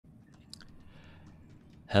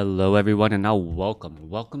Hello everyone and now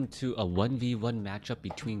welcome to a 1v1 matchup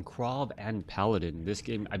between KraV and Paladyn. This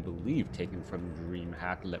game I believe taken from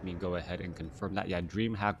DreamHack. Let me go ahead and confirm that. Yeah,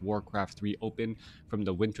 DreamHack WarCraft 3 open from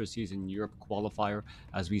the winter season Europe qualifier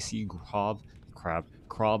as we see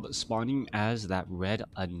KraV spawning as that red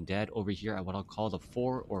undead over here at what I'll call the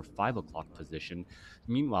 4 or 5 o'clock position.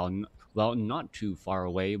 Meanwhile, well, not too far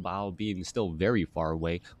away, while being still very far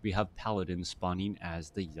away, we have Paladyn spawning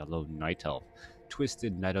as the yellow night elf.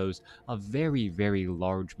 Twisted Meadows, a very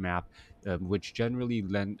large map, which generally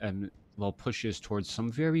pushes towards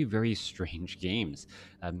some very strange games.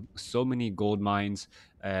 So many gold mines,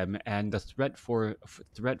 and the threat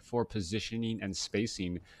for positioning and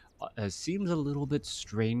spacing seems a little bit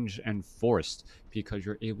strange and forced because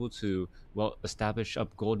you're able to establish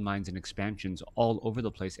up gold mines and expansions all over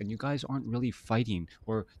the place, and you guys aren't really fighting,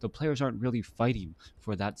 or the players aren't really fighting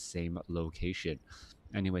for that same location.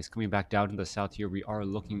 Anyways, coming back down to the south here, we are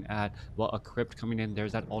looking at, a crypt coming in.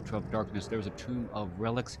 There's that Altar of Darkness. There's a Tomb of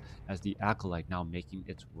Relics as the Acolyte now making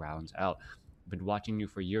its rounds out. Been watching you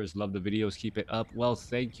for years. Love the videos. Keep it up. Well,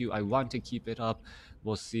 thank you. I want to keep it up.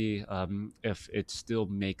 We'll see if it still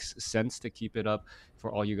makes sense to keep it up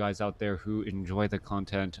for all you guys out there who enjoy the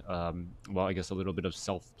content. I guess a little bit of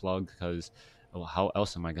self-plug because how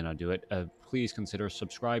else am I gonna do it? Please consider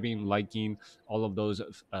subscribing, liking, all of those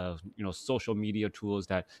social media tools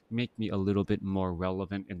that make me a little bit more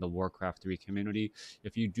relevant in the Warcraft 3 community.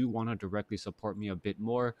 If you do want to directly support me a bit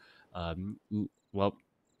more, um, well,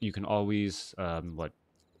 you can always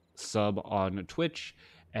sub on Twitch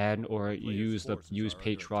and or use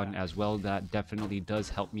Patreon as well. That definitely does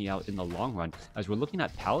help me out in the long run, as we're looking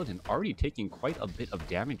at Paladyn already taking quite a bit of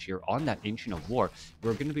damage here on that Ancient of War.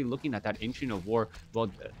 We're going to be looking at that Ancient of War,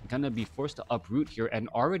 gonna be forced to uproot here and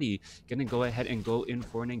already gonna go ahead and go in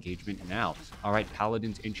for an engagement now. All right,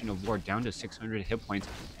 Paladyn's Ancient of War down to 600 hit points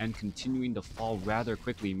and continuing to fall rather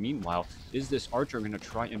quickly. Meanwhile, is this archer going to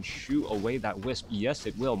try and shoo away that wisp? Yes,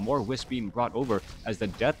 it will. More wisp being brought over as the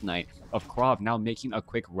Death Knight of KraV now making a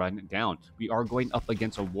quick run down. We are going up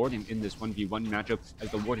against a Warden in this 1v1 matchup,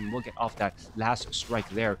 as the Warden will get off that last strike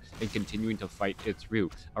there and continuing to fight it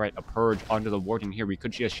through. All right, a Purge onto the Warden here. We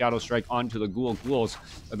could see a Shadow Strike onto the Ghoul of Ghouls,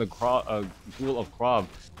 Ghoul of KraV,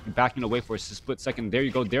 backing away for a split second. There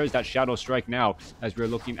you go. There's that Shadow Strike now, as we're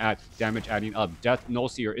looking at damage adding up. Death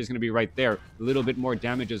Nullseer is going to be right there. A little bit more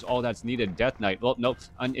damage is all that's needed. Death Knight, well, nope,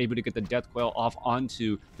 unable to get the Death Coil off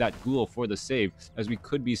onto that Ghoul for the save, as we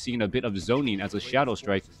could be seeing a bit of zoning as a Shadow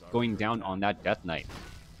Strike going down on that Death Knight.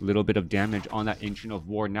 Little bit of damage on that Ancient of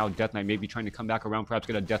War. Now Death Knight may be trying to come back around, perhaps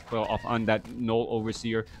get a Death Coil off on that Null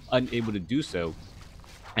Overseer, unable to do so,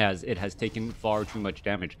 as it has taken far too much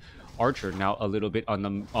damage. Archer now a little bit on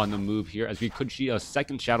the move here, as we could see a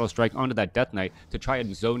second Shadow Strike onto that Death Knight to try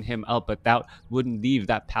and zone him out, but that wouldn't leave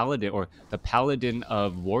that Paladyn, or the Paladyn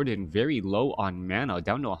of Warden, very low on mana,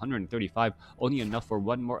 down to 135, only enough for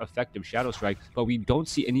one more effective Shadow Strike, but we don't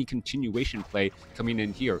see any continuation play coming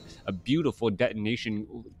in here. A beautiful detonation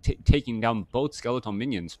taking down both skeletal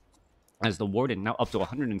minions, as the Warden now up to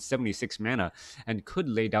 176 mana and could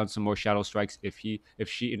lay down some more Shadow Strikes if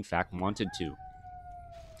she in fact wanted to.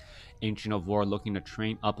 Ancient of War looking to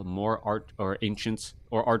train up more ancients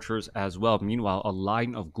or archers as well. Meanwhile, a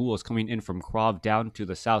line of ghouls coming in from KraV down to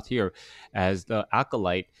the south here, as the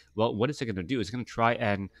Acolyte, well, what is it going to do? It's going to try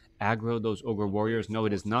and aggro those Ogre Warriors. No,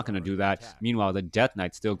 it is not going to do that. Meanwhile, the Death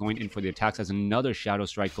Knight still going in for the attacks, as another Shadow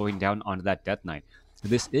Strike going down onto that Death Knight.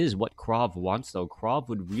 This is what KraV wants, though. KraV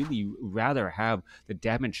would really rather have the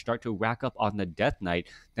damage start to rack up on the Death Knight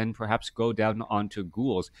than perhaps go down onto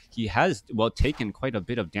ghouls. He has, taken quite a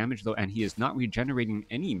bit of damage, though, and he is not regenerating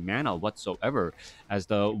any mana whatsoever, as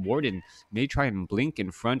the Warden may try and blink in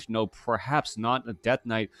front. No, perhaps not. A Death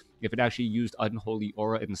Knight, if it actually used Unholy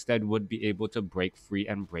Aura instead, would be able to break free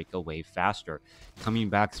and break away faster. Coming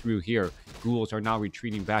back through here, ghouls are now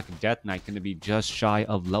retreating back. Death Knight going to be just shy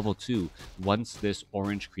of level 2 once this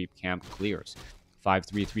orange creep camp clears.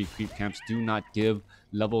 5-3-3 creep camps do not give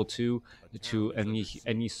level 2 to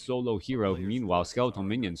any solo hero. Meanwhile, skeletal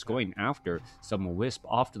minions going after some wisp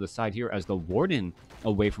off to the side here, as the Warden,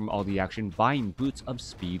 away from all the action, buying boots of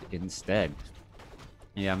speed instead.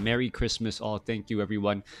 Yeah, Merry Christmas all. Thank you,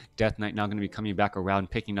 everyone. Death Knight now going to be coming back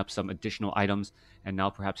around, picking up some additional items, and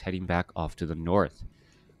now perhaps heading back off to the north.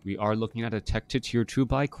 We are looking at a tech to tier 2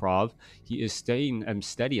 by KraV. He is staying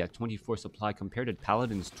steady at 24 supply compared to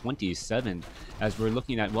Paladyn's 27, as we're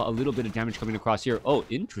looking at, well, a little bit of damage coming across here. Oh,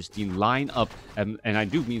 interesting lineup, and I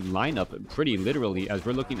do mean lineup pretty literally, as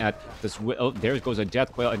we're looking at this. Oh, there goes a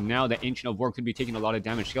Death Coil, and now the Ancient of War could be taking a lot of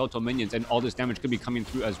damage. Skeletal minions, and all this damage could be coming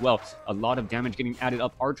through as well. A lot of damage getting added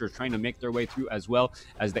up. Archers trying to make their way through as well,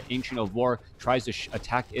 as the Ancient of War tries to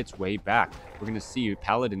attack its way back. We're going to see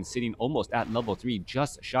Paladyn sitting almost at level 3,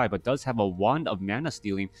 just shy, but does have a wand of mana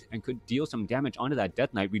stealing and could deal some damage onto that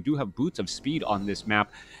Death Knight. We do have boots of speed on this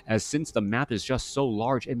map, as since the map is just so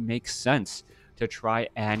large, it makes sense to try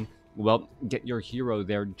and, well, get your hero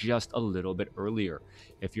there just a little bit earlier.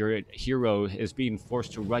 If your hero is being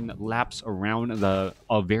forced to run laps around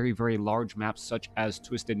a very, very large map such as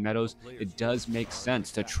Twisted Meadows, it does make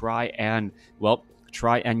sense to try and, well,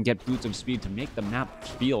 get boots of speed to make the map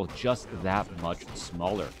feel just that much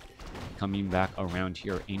smaller. Coming back around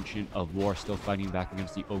here, Ancient of War still fighting back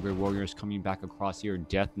against the Ogre Warriors. Coming back across here,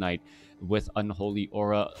 Death Knight with Unholy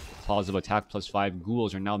Aura, Claws of Attack +5.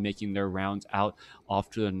 Ghouls are now making their rounds out off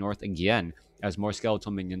to the north again, as more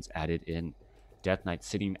skeletal minions added in. Death Knight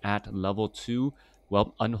sitting at level 2.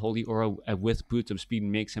 Well, Unholy Aura with Boots of Speed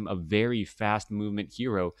makes him a very fast movement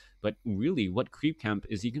hero, but really, what creep camp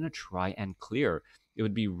is he going to try and clear? It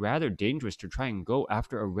would be rather dangerous to try and go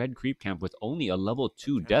after a red creep camp with only a level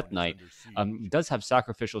 2 Death Knight. Does have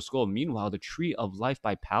Sacrificial Skull. Meanwhile, the Tree of Life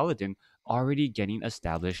by Paladyn already getting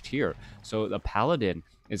established here. So the Paladyn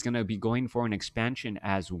is going to be going for an expansion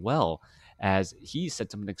as well, as he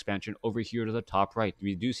sets up an expansion over here to the top right.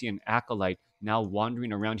 We do see an Acolyte now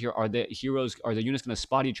wandering around here. Are the units going to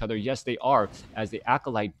spot each other? Yes, they are, as the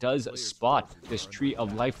Acolyte does spot this Tree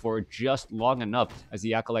of Life for just long enough, as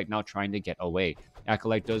the Acolyte now trying to get away.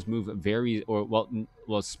 Acolyte does move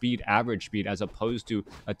average speed, as opposed to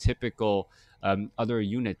a typical other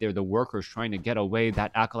unit there. The Workers trying to get away.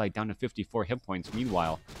 That Acolyte down to 54 hit points.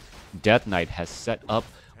 Meanwhile, Death Knight has set up,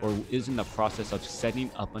 or is in the process of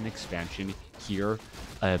setting up, an expansion here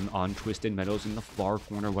on Twisted Meadows in the far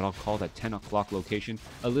corner, what I'll call that 10 o'clock location,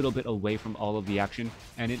 a little bit away from all of the action,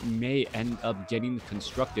 and it may end up getting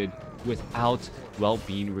constructed without, well,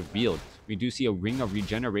 being revealed. We do see a Ring of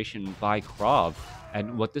Regeneration by KraV,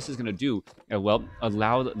 and what this is going to do, well,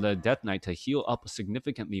 allow the Death Knight to heal up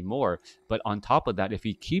significantly more. But on top of that, if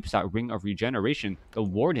he keeps that Ring of Regeneration, the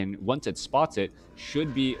Warden, once it spots it,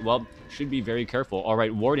 should be very careful. All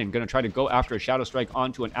right, Warden going to try to go after a Shadow Strike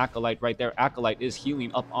onto an Acolyte right there. Acolyte is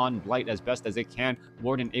healing up on Blight as best as it can.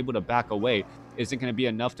 Warden able to back away. Is it going to be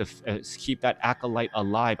enough to keep that Acolyte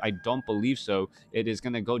alive? I don't believe so. It is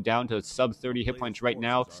going to go down to sub 30 hit points right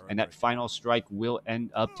now, and that final strike will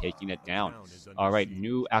end up taking it down. All right,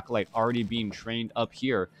 new Acolyte already being trained up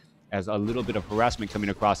here, as a little bit of harassment coming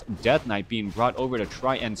across. Death Knight being brought over to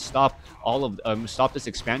try and stop this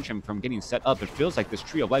expansion from getting set up. It feels like this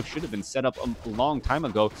Tree of Life should have been set up a long time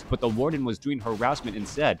ago, but the Warden was doing harassment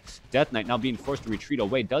instead. Death Knight now being forced to retreat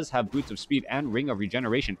away, does have Boots of Speed and Ring of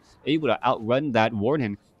Regeneration, able to outrun that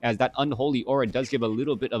Warden, as that Unholy Aura does give a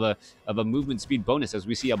little bit of a movement speed bonus, as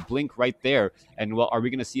we see a blink right there. And, well, are we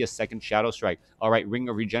going to see a second Shadow Strike? All right, Ring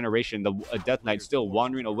of Regeneration. The Death Knight still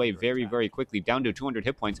wandering away very, very quickly, down to 200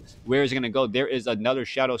 hit points. Where is it going to go? There is another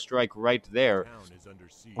Shadow Strike right there.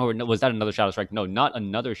 Or was that another Shadow Strike? No, not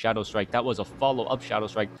another Shadow Strike. That was a follow-up Shadow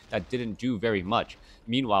Strike that didn't do very much.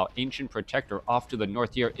 Meanwhile, Ancient Protector off to the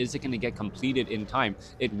north here. Is it going to get completed in time?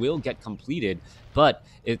 It will get completed, but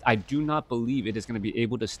I do not believe it is going to be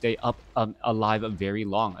able to stay up alive very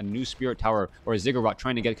long. A new Spirit Tower or a Ziggurat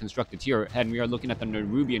trying to get constructed here, and we are looking at the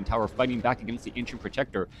Nerubian Tower fighting back against the Ancient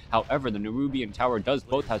Protector. However, the Nerubian Tower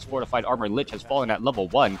both has fortified armor. Lich has fallen at level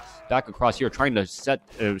 1. Back across here, trying to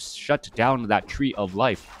shut down that Tree of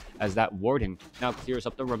Life, as that Warden now clears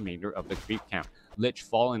up the remainder of the creep camp. Lich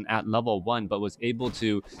fallen at level 1, but was able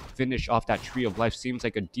to finish off that Tree of Life. Seems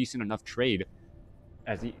like a decent enough trade,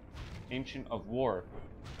 as the Ancient of War,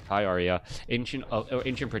 hi Arya,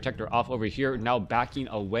 Ancient Protector off over here, now backing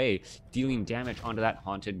away, dealing damage onto that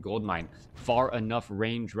Haunted Goldmine. Far enough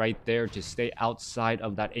range right there to stay outside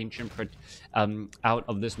of that out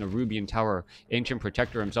of this Nerubian Tower. Ancient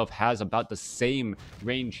Protector himself has about the same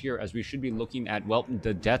range here, as we should be looking at, well,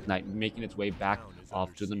 the Death Knight making its way back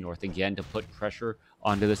off to the north again to put pressure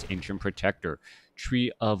onto this Ancient Protector.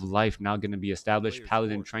 Tree of Life now going to be established.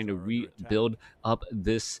 Paladyn trying to rebuild up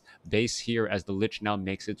this base here, as the Lich now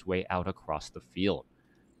makes its way out across the field.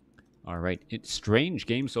 All right, it's strange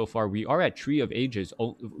game so far. We are at Tree of Ages.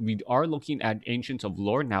 We are looking at Ancients of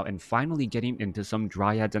Lore now, and finally getting into some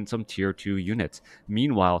Dryads and some tier 2 units.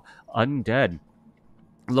 Meanwhile, Undead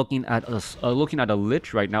looking at a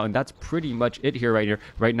lich right now, and that's pretty much it here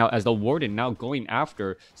right now, as the warden now going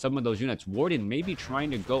after some of those units. Warden maybe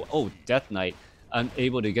trying to go, oh, Death Knight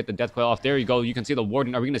unable to get the death coil off. There you go. You can see the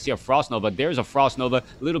warden. Are we going to see a frost nova? There's a frost nova. A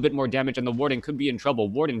little bit more damage, and the warden could be in trouble.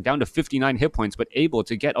 Warden down to 59 hit points, but able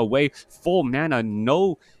to get away. Full mana,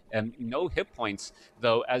 no hit points,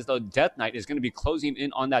 though, as the Death Knight is going to be closing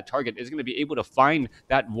in on that target, is going to be able to find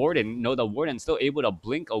that warden. No, the warden still able to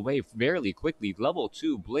blink away fairly quickly. Level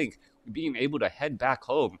 2 blink, being able to head back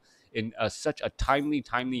home in such a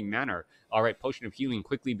timely manner. All right, Potion of Healing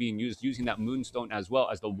quickly being used, using that Moonstone as well,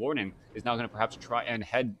 as the warden is now going to perhaps try and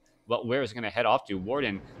head. Well, where is it going to head off to?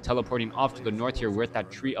 Warden teleporting off to the north here with that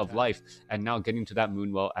Tree of Life, and now getting to that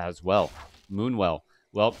Moonwell as well.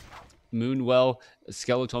 Moonwell,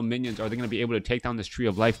 skeletal minions, are they going to be able to take down this Tree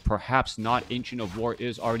of Life? Perhaps not. Ancient of War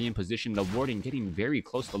is already in position. The Warden getting very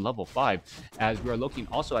close to level 5, as we are looking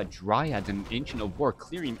also at Dryads and Ancient of War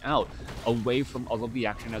clearing out away from all of the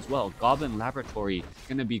action as well. Goblin Laboratory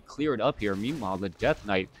going to be cleared up here. Meanwhile, the Death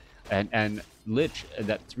Knight and Lich,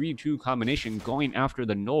 that 3-2 combination going after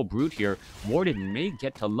the Null Brute here. Warden may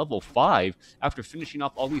get to level 5 after finishing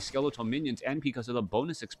off all these skeletal minions, and because of the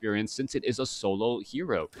bonus experience, since it is a solo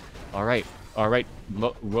hero. All right.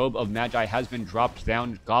 Robe of Magi has been dropped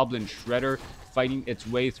down. Goblin Shredder fighting its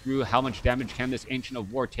way through. How much damage can this Ancient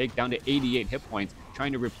of War take? Down to 88 hit points.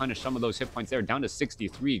 Trying to replenish some of those hit points there. Down to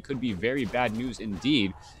 63. Could be very bad news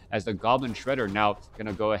indeed, as the Goblin Shredder now going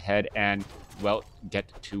to go ahead and, well, get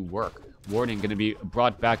to work. Warden going to be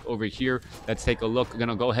brought back over here. Let's take a look. Going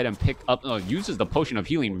to go ahead and pick up, uses the Potion of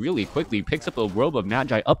Healing really quickly. Picks up a Robe of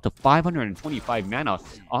Magi up to 525 mana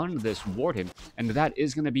on this Warden. And that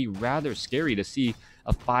is going to be rather scary to see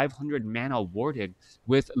a 500 mana Warden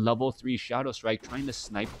with level 3 Shadow Strike trying to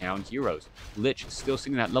snipe down heroes. Lich still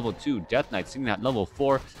sitting at level 2. Death Knight sitting at level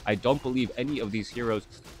 4. I don't believe any of these heroes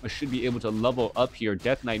should be able to level up here.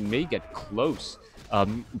 Death Knight may get close,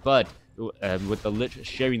 but with the Lich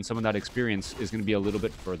sharing some of that experience, is going to be a little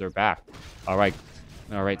bit further back. All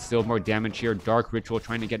right, still more damage here. Dark Ritual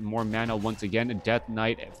trying to get more mana once again. Death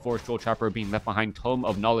Knight, Forest Troll Trapper being left behind. Tome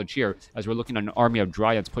of Knowledge here, as we're looking at an army of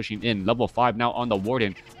Dryads pushing in. Level 5 now on the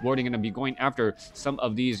Warden. Warden going to be going after some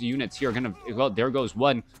of these units here. Well, there goes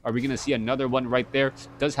one. Are we going to see another one right there?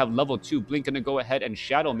 Does have level 2. Blink going to go ahead and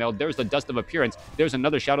Shadow Mail. There's the Dust of Appearance. There's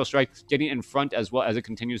another Shadow Strike getting in front as well, as it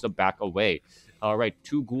continues to back away. All right,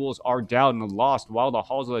 2 ghouls are down and lost, while the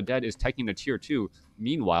Halls of the Dead is taking a tier 2.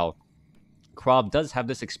 Meanwhile, KraV does have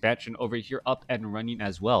this expansion over here up and running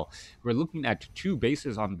as well. We're looking at 2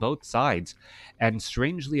 bases on both sides, and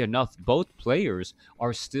strangely enough, both players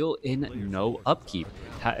are still in no upkeep.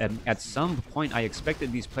 At some point, I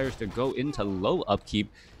expected these players to go into low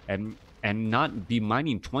upkeep and not be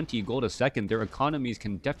mining 20 gold a second. Their economies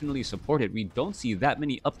can definitely support it. We don't see that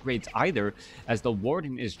many upgrades either, as the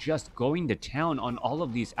Warden is just going to town on all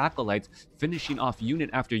of these acolytes, finishing off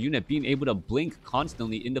unit after unit, being able to blink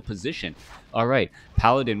constantly into position. All right,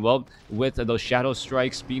 Paladyn, well, with those Shadow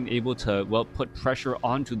Strikes, being able to, well, put pressure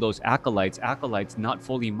onto those acolytes not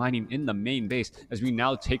fully mining in the main base, as we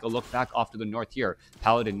now take a look back off to the north here.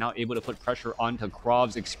 Paladyn now able to put pressure onto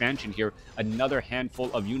KraV's expansion here. Another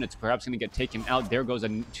handful of units perhaps going to get taken out. There goes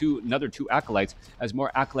another 2 acolytes, as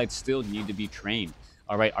more acolytes still need to be trained.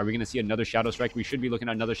 All right, are we going to see another Shadow Strike? We should be looking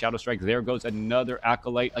at another Shadow Strike. There goes another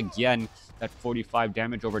acolyte again. That 45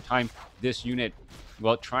 damage over time. This unit,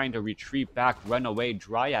 well, trying to retreat back, run away.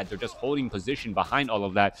 Dryad, they're just holding position behind all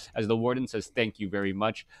of that, as the Warden says, thank you very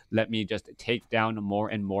much. Let me just take down more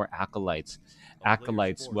and more acolytes.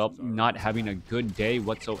 Acolytes, well, not having a good day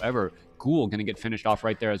whatsoever. Ghoul going to get finished off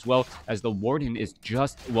right there as well, as the Warden is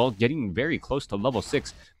just, well, getting very close to level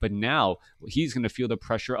 6, but now he's going to feel the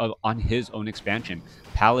pressure on his own expansion.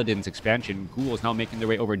 Paladyn's expansion. Ghoul is now making their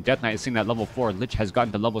way over. Death Knight is sitting at level 4. Lich has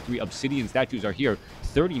gotten to level 3. Obsidian statues are here.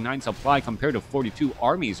 39 supply compared to 42.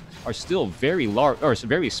 Armies are still very large, or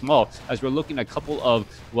very small, as we're looking at a couple of,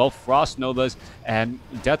 well, Frost Novas and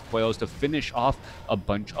Death Coils to finish off a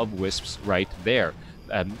bunch of Wisps right there.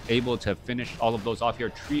 Able to finish all of those off here.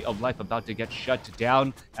 Tree of Life about to get shut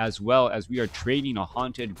down, as well as we are trading a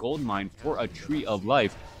haunted gold mine for a Tree of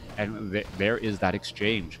Life, and there is that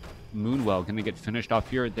exchange. Moonwell going to get finished off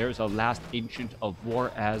here. There's a last Ancient of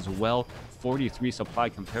War as well. 43 supply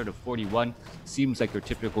compared to 41. Seems like your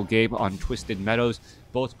typical game on Twisted Meadows.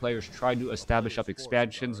 Both players try to establish up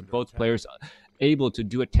expansions. Both players able to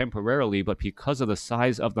do it temporarily, but because of the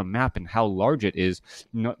size of the map and how large it is,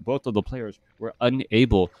 both of the players were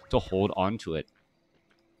unable to hold on to it.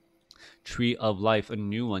 Tree of Life, a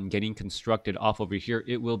new one getting constructed off over here.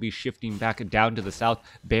 It will be shifting back down to the south.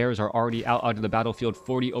 Bears are already out onto the battlefield.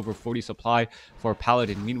 40 over 40 supply for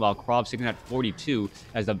Paladyn. Meanwhile, KraV sitting at 42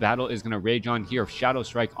 as the battle is going to rage on here. Shadow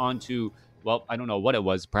Strike onto, well, I don't know what it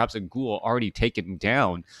was. Perhaps a ghoul already taken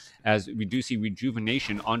down, as we do see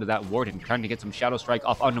Rejuvenation onto that Warden, trying to get some Shadow Strike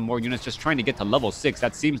off onto more units, just trying to get to level 6.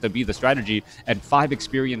 That seems to be the strategy, and 5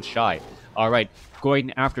 experience shy. All right,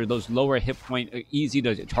 going after those lower hit point, easy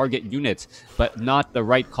to target units, but not the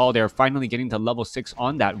right call there. Finally getting to level 6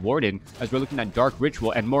 on that Warden, as we're looking at Dark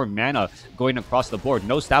Ritual and more mana going across the board.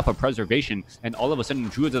 No Staff of Preservation, and all of a sudden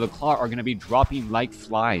Druids of the Claw are going to be dropping like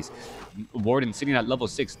flies. Warden sitting at level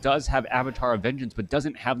 6 does have Avatar of Vengeance, but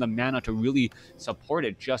doesn't have the mana to really support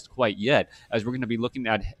it just quite yet, as we're going to be looking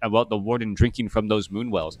at about the Warden drinking from those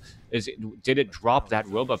Moonwells. Did it drop that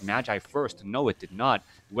Robe of Magi first? No, it did not.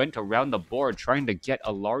 Went around the board trying to get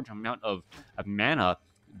a large amount of mana.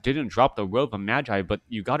 Didn't drop the Robe of Magi, but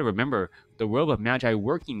you got to remember, the Robe of Magi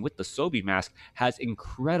working with the Sobi Mask has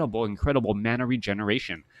incredible mana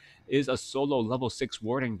regeneration. Is a solo level 6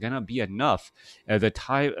 Warden gonna be enough?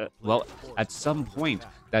 Well, at some point,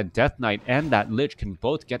 that Death Knight and that Lich can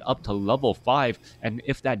both get up to level 5, and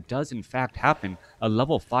if that does in fact happen, a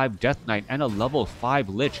level 5 Death Knight and a level 5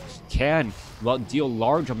 Lich can, well, deal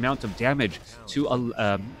large amounts of damage to a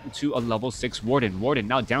level 6 Warden. Warden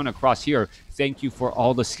now down across here. Thank you for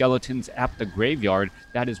all the skeletons at the graveyard.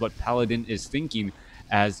 That is what Paladyn is thinking,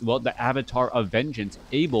 as well, the Avatar of Vengeance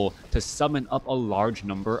able to summon up a large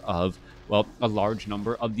number of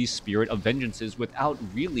these Spirit of Vengeances without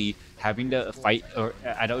really having to fight or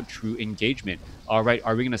at a true engagement. All right,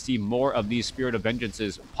 are we going to see more of these Spirit of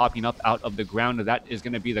Vengeances popping up out of the ground? That is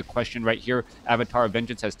going to be the question right here. Avatar of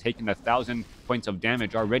Vengeance has taken 1,000 points of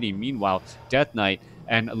damage already. Meanwhile, Death Knight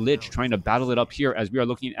and Lich trying to battle it up here, as we are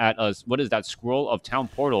looking at what is that, Scroll of Town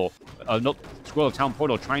Portal? Scroll of Town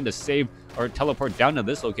Portal trying to save or teleport down to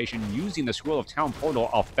this location, using the Scroll of Town Portal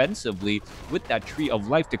offensively with that Tree of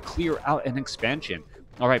Life to clear out an expansion.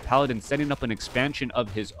 All right, Paladyn setting up an expansion of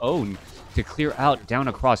his own to clear out down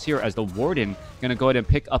across here, as the Warden going to go ahead and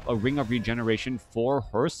pick up a Ring of Regeneration for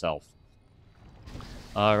herself.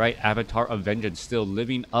 All right, Avatar of Vengeance still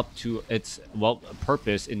living up to its, well,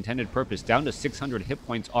 intended purpose, down to 600 hit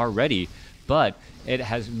points already, but it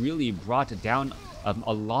has really brought down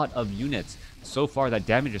a lot of units. So far, that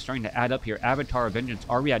damage is starting to add up here. Avatar of Vengeance,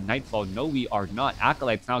 are we at Nightfall? No, we are not.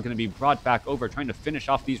 Acolyte's now going to be brought back over, trying to finish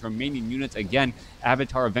off these remaining units again.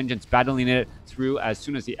 Avatar of Vengeance battling it through. As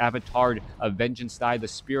soon as the Avatar of Vengeance died, the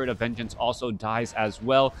Spirit of Vengeance also dies as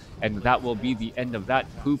well, and that will be the end of that.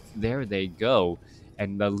 Poof, there they go.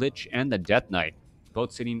 And the Lich and the Death Knight,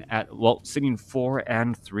 both sitting at, well, sitting 4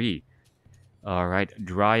 and 3. All right,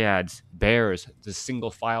 Dryads, Bears, the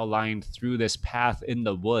single file line through this path in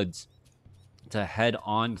the woods to head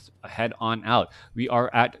on out. We are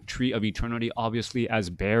at Tree of Eternity, obviously, as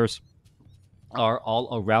Bears are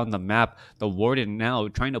all around the map. The Warden now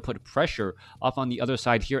trying to put pressure off on the other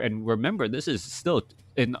side here. And remember, this is still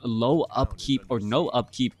in low upkeep or no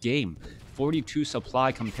upkeep game. 42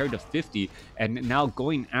 supply compared to 50, and now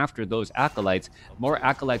going after those acolytes. More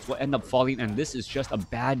acolytes will end up falling, and this is just a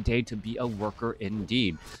bad day to be a worker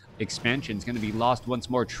indeed. Expansion is going to be lost once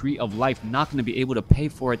more. Tree of Life not going to be able to pay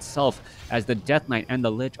for itself, as the Death Knight and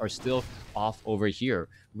the Lich are still off over here.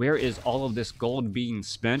 Where is all of this gold being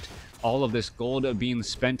spent? All of this gold being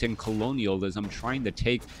spent in colonialism, trying to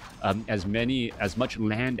take as much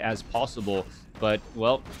land as possible, but,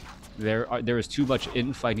 well, there is too much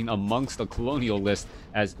infighting amongst the colonialists,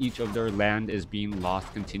 as each of their land is being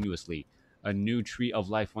lost continuously. A new Tree of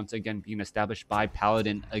Life once again being established by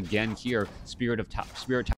Paladyn again here. Spirit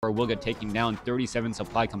Tower will get taken down. 37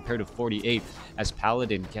 supply compared to 48, as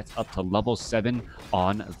Paladyn gets up to level 7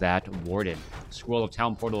 on that Warden. Scroll of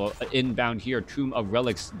Town Portal inbound here. Tomb of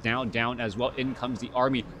Relics down as well. In comes the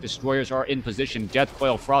army. Destroyers are in position. Death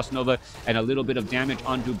Coil, Frost Nova, and a little bit of damage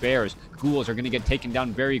onto Bears. Ghouls are going to get taken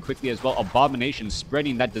down very quickly as well. Abomination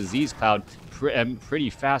spreading that disease cloud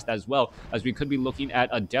pretty fast, as well, as we could be looking at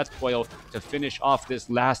a Death Coil to finish off this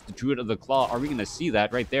last Druid of the Claw. Are we going to see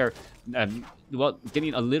that right there? Well,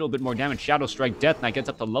 getting a little bit more damage. Shadow Strike, Death Knight gets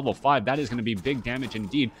up to level 5. That is going to be big damage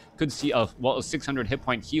indeed. Could see a 600 hit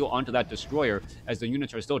point heal onto that Destroyer, as the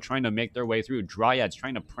units are still trying to make their way through. Dryads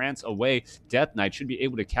trying to prance away. Death Knight should be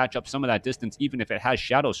able to catch up some of that distance, even if it has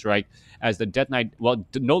Shadow Strike, as the Death Knight, well,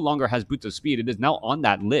 no longer has Boots of Speed. It is now on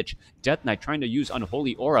that Lich. Death Knight trying to use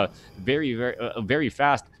Unholy Aura very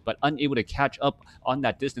fast, but unable to catch up on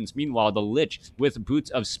that distance. Meanwhile, the Lich with Boots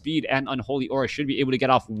of Speed and Unholy Aura should be able to get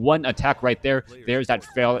off one attack right there. There's that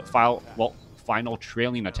final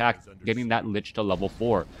trailing attack, getting that Lich to level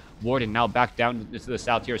 4. Warden now back down to the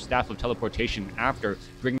south here. Staff of Teleportation after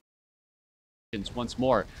bringing once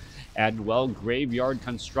more. And, well, Graveyard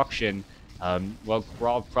Construction. Well,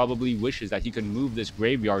 KraV probably wishes that he could move this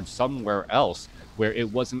graveyard somewhere else where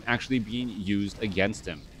it wasn't actually being used against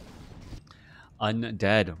him.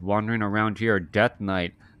 Undead wandering around here. Death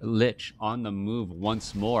Knight, Lich on the move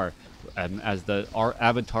once more, as our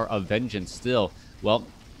Avatar of Vengeance still, well,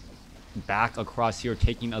 back across here,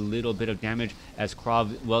 taking a little bit of damage as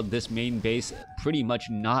KraV, well, this main base pretty much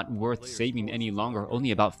not worth saving any longer.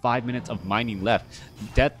 Only about 5 minutes of mining left.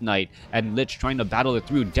 Death Knight and Lich trying to battle it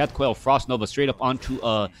through. Death Coil, Frost Nova straight up onto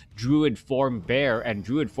a Druid Form Bear, and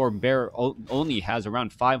Druid Form Bear only has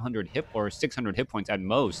around 500 hit or 600 hit points at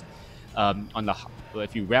most.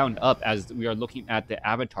 If you round up, as we are looking at the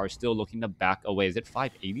Avatar still looking to back away. Is it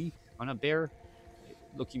 580 on a bear?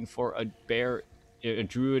 Looking for a bear. A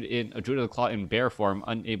druid of the claw in bear form,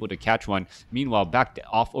 unable to catch one. Meanwhile, back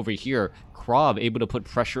off over here, KraV able to put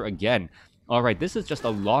pressure again. All right, this is just a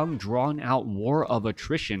long, drawn-out war of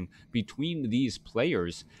attrition between these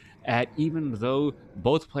players. Even though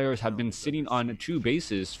both players have been sitting on two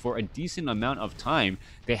bases for a decent amount of time,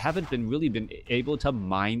 they haven't really been able to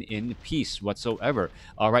mine in peace whatsoever.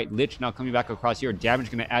 All right, Lich now coming back across here.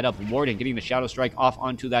 Damage going to add up. Warden getting the Shadow Strike off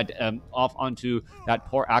onto that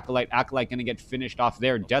poor Acolyte. Acolyte going to get finished off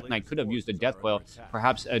there. Death Knight could have used a Death Coil,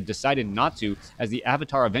 perhaps decided not to, as the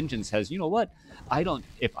Avatar of Vengeance has, you know what?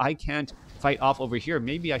 If I can't fight off over here,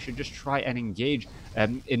 maybe I should just try and engage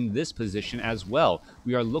in this position as well.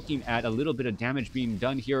 We are looking at a little bit of damage being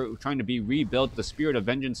done here, trying to be rebuilt. The Spirit of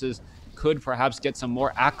Vengeances could perhaps get some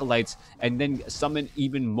more Acolytes and then summon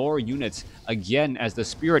even more units again as the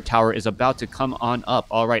Spirit Tower is about to come on up.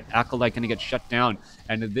 All right, Acolyte going to get shut down,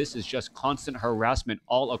 and this is just constant harassment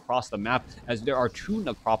all across the map as there are two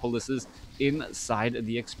necropolises inside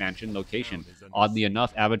the expansion location. Oddly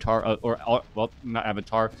enough, not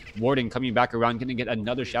Avatar, Warden coming back around, going to get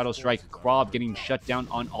another Shadow Strike. KraV getting shut down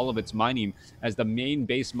on all of its mining, as the main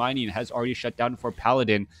base mining has already shut down for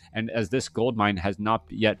Paladyn, and as this gold mine has not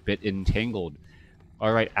yet been entangled.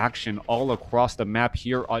 All right, action all across the map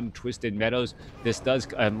here on Twisted Meadows. This does,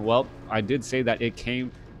 well, I did say that it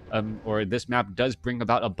came, or this map does bring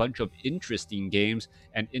about a bunch of interesting games,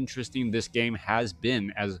 and interesting this game has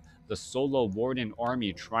been as the solo Warden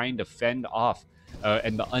army trying to fend off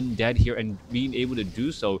and the undead here, and being able to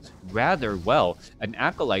do so rather well. An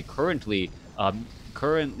Acolyte currently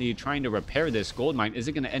trying to repair this gold mine. Is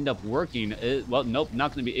it going to end up working? Well, nope,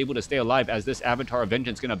 not going to be able to stay alive, as this Avatar of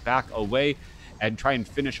Vengeance going to back away and try and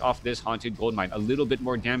finish off this haunted gold mine. A little bit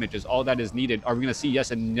more damage is all that is needed. Are we going to see, yes,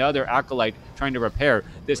 another Acolyte trying to repair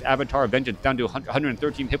this Avatar of Vengeance down to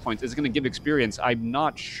 113 hit points? Is it going to give experience? I'm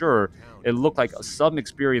not sure. It looked like some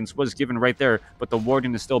experience was given right there, but the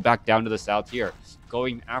Warden is still back down to the south here,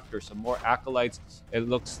 going after some more Acolytes. It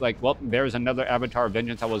looks like, well, there's another Avatar of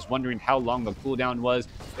Vengeance. I was wondering how long the cooldown was.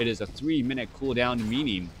 It is a 3-minute cooldown,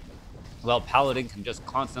 meaning, well, Paladyn can just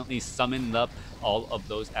constantly summon up all of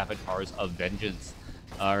those Avatars of Vengeance.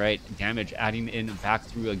 All right, damage adding in back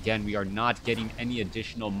through again. We are not getting any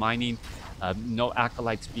additional mining. No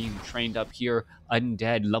Acolytes being trained up here.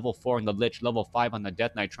 Undead, level 4 on the Lich, level 5 on the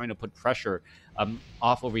Death Knight, trying to put pressure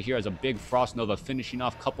off over here as a big Frost Nova, finishing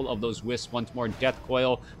off a couple of those Wisps. Once more, Death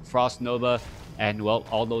Coil, Frost Nova, and, well,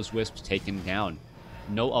 all those Wisps taken down.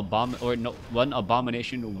 One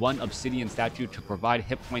Abomination, one Obsidian Statue to provide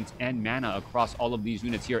hit points and mana across all of these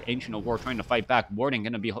units here. Ancient of War trying to fight back. Warden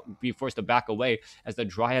going to be forced to back away as the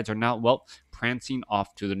Dryads are now, well, prancing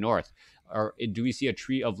off to the north. Or do we see a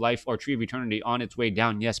Tree of Life or Tree of Eternity on its way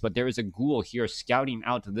down? Yes, but there is a ghoul here scouting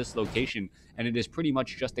out to this location, and it is pretty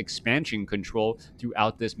much just expansion control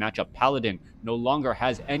throughout this matchup. Paladyn no longer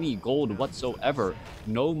has any gold whatsoever.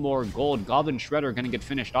 No more gold. Goblin Shredder going to get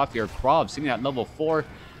finished off here. KraV sitting at level 4.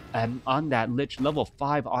 On that Lich, level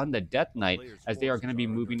 5 on the Death Knight, as they are going to be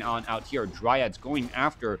moving on out here. Dryads going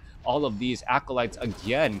after all of these Acolytes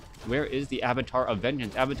again. Where is the Avatar of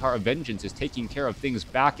Vengeance? Avatar of Vengeance is taking care of things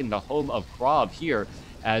back in the home of KraV here,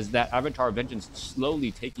 as that Avatar of Vengeance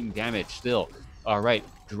slowly taking damage still. All right,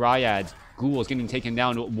 Dryads, Ghouls getting taken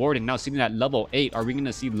down. Warden now sitting at level 8. Are we going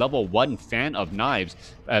to see level 1 Fan of Knives?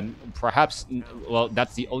 Perhaps, well,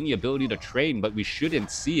 that's the only ability to train, but we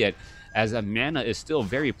shouldn't see it, as a mana is still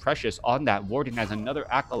very precious on that Warden, as another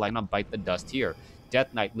Acolyte on Bite the Dust here.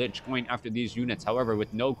 Death Knight, Lich going after these units. However,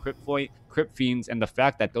 with no Crypt Fiends and the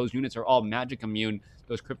fact that those units are all magic immune,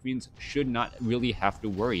 those Crypt Fiends should not really have to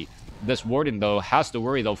worry. This Warden, though, has to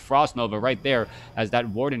worry, though. Frost Nova right there, as that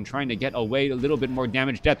Warden trying to get away. A little bit more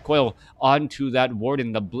damage. Death Coil onto that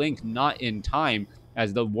Warden. The blink not in time,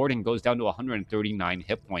 as the Warden goes down to 139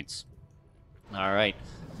 hit points. All right.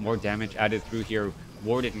 more damage added through here.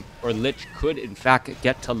 Warden or Lich could in fact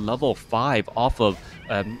get to level 5 off of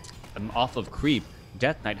creep.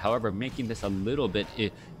 Death Knight, however, making this a little bit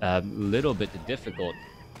difficult.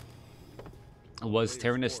 Was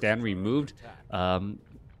Tyrannus stand removed?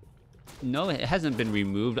 No, it hasn't been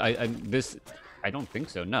removed. I don't think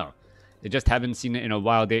so. No, they just haven't seen it in a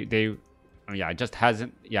while. Oh yeah, it just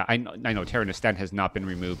hasn't. Yeah, I know. Tyrannus stand has not been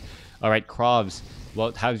removed. All right, KraV's.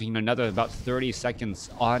 Well, having another about 30 seconds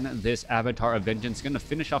on this Avatar of Vengeance. Going to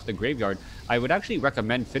finish off the graveyard. I would actually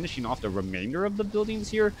recommend finishing off the remainder of the buildings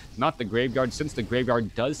here, not the graveyard, since the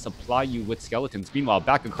graveyard does supply you with skeletons. Meanwhile,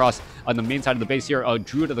 back across on the main side of the base here,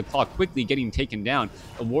 Druid of the Claw quickly getting taken down.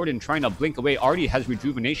 A Warden trying to blink away. Already has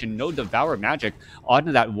Rejuvenation. No Devour Magic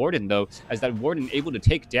onto that Warden, though, as that Warden able to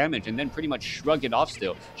take damage and then pretty much shrug it off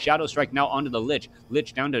still. Shadow Strike now onto the Lich.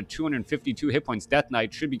 Lich down to 252 hit points. Death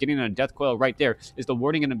Knight should be getting a Death Coil right there. Is the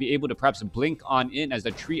Warden going to be able to perhaps blink on in as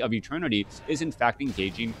the Tree of Eternity is in fact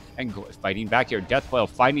engaging and fighting back here? Death Coil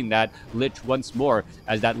finding that Lich once more,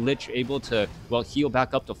 as that Lich able to, well, heal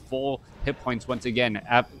back up to full hit points once again.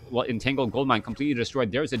 Entangled Goldmine completely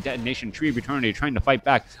destroyed. There's a detonation. Tree of Eternity trying to fight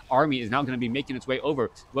back. Army is now going to be making its way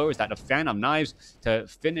over. Where is that? A Fan of Knives to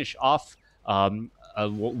finish off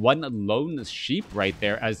one lone sheep right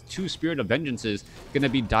there, as two Spirit of Vengeances going to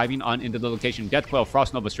be diving on into the location. Death Coil,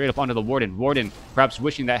 Frost Nova straight up onto the Warden. Warden perhaps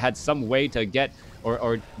wishing that had some way to get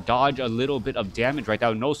or dodge a little bit of damage right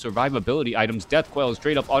now. No survivability items. Death Coil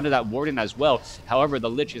straight up onto that Warden as well. However, the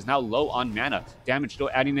Lich is now low on mana. Damage still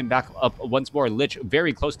adding him back up once more. Lich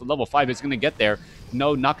very close to level 5. It's going to get there.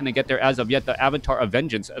 No, not going to get there as of yet. The Avatar of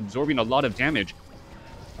Vengeance absorbing a lot of damage,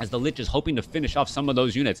 as the Lich is hoping to finish off some of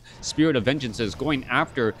those units. Spirit of Vengeance is going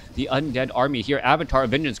after the undead army here. Avatar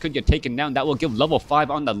of Vengeance could get taken down. That will give level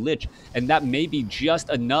 5 on the Lich, and that may be just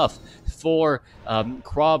enough for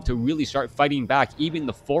KraV to really start fighting back. Even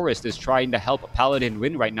the Forest is trying to help Paladyn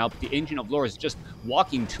win right now, but the Ancient of Lore is just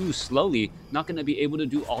walking too slowly, not going to be able to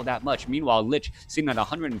do all that much. Meanwhile, Lich sitting at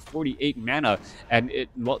 148 mana, and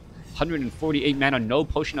 148 mana, no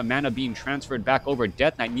potion of mana being transferred back over.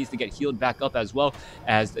 Death Knight needs to get healed back up as well,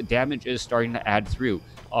 as the damage is starting to add through.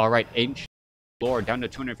 All right, Ancient Lore down to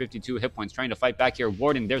 252 hit points, trying to fight back here.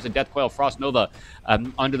 Warden, there's a Death Coil, Frost Nova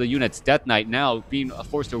onto the units. Death Knight now being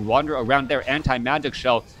forced to wander around their anti-magic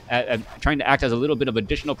shell, trying to act as a little bit of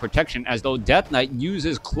additional protection, as though Death Knight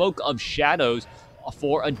uses Cloak of Shadows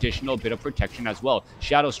for additional bit of protection as well.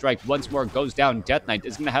 Shadow Strike once more goes down. Death Knight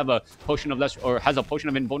is going to have a potion of has a potion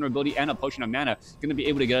of invulnerability and a potion of mana. Going to be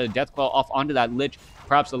able to get a Death Coil off onto that Lich,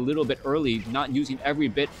 perhaps a little bit early, not using every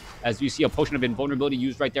bit, as you see a potion of invulnerability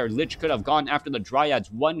used right there. Lich could have gone after the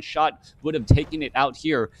Dryads. One shot would have taken it out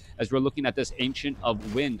here, as we're looking at this Ancient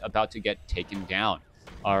of Wind about to get taken down.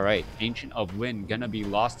 All right, Ancient of Wind gonna be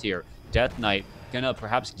lost here. Death Knight gonna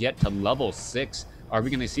perhaps get to level 6. Are we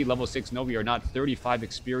going to see level 6? No, we are not. 35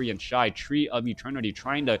 experience shy. Tree of Eternity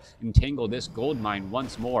trying to entangle this gold mine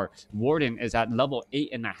once more. Warden is at level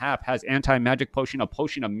 8.5. Has anti-magic potion, a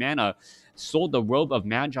potion of mana. Sold the Robe of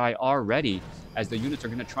Magi already, as the units are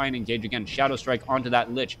going to try and engage again. Shadow Strike onto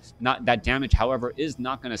that Lich. Not that damage, however, is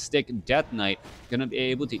not going to stick. Death Knight going to be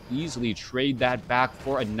able to easily trade that back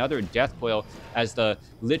for another Death Coil, as the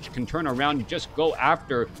Lich can turn around and just go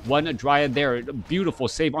after one Dryad there. Beautiful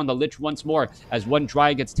save on the Lich once more, as one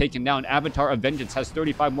Dryad gets taken down. Avatar of Vengeance has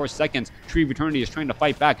 35 more seconds. Tree of Eternity is trying to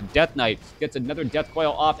fight back. Death Knight gets another Death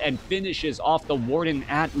Coil off and finishes off the Warden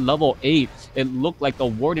at level 8. It looked like the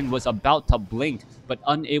Warden was about to blink, but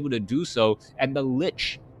unable to do so, and the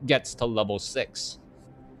Lich gets to level 6.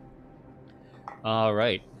 All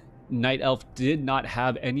right. Night Elf did not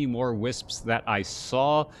have any more wisps that I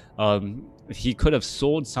saw. He could have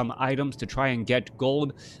sold some items to try and get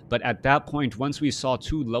gold, but at that point, once we saw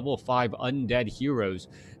two level 5 undead heroes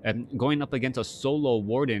going up against a solo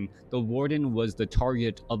Warden, the Warden was the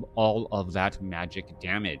target of all of that magic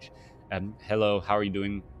damage. Hello, how are you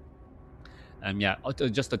doing? Yeah,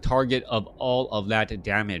 just the target of all of that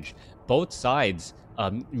damage. Both sides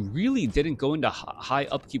really didn't go into high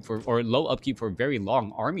upkeep or low upkeep for very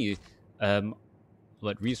long. Army,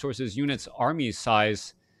 resources, units, army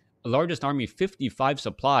size, largest army 55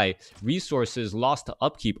 supply. Resources lost to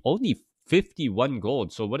upkeep only 51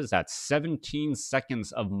 gold. So what is that? 17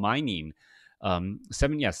 seconds of mining.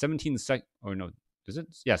 17 sec, or no, is it?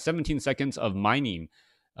 Yeah, 17 seconds of mining.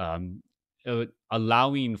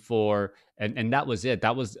 Allowing for, and that was it.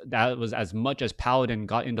 That was as much as Paladyn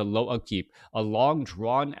got into low upkeep. A long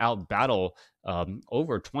drawn out battle,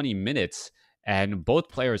 over 20 minutes, And both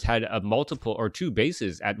players had a multiple or two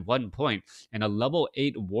bases at one point, and a level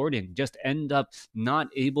 8 warden just end up not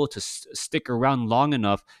able to stick around long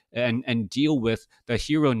enough and deal with the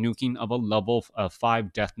hero nuking of a level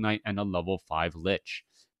 5 Death Knight and a level 5 Lich.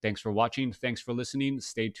 Thanks for watching. Thanks for listening.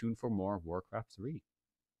 Stay tuned for more Warcraft 3.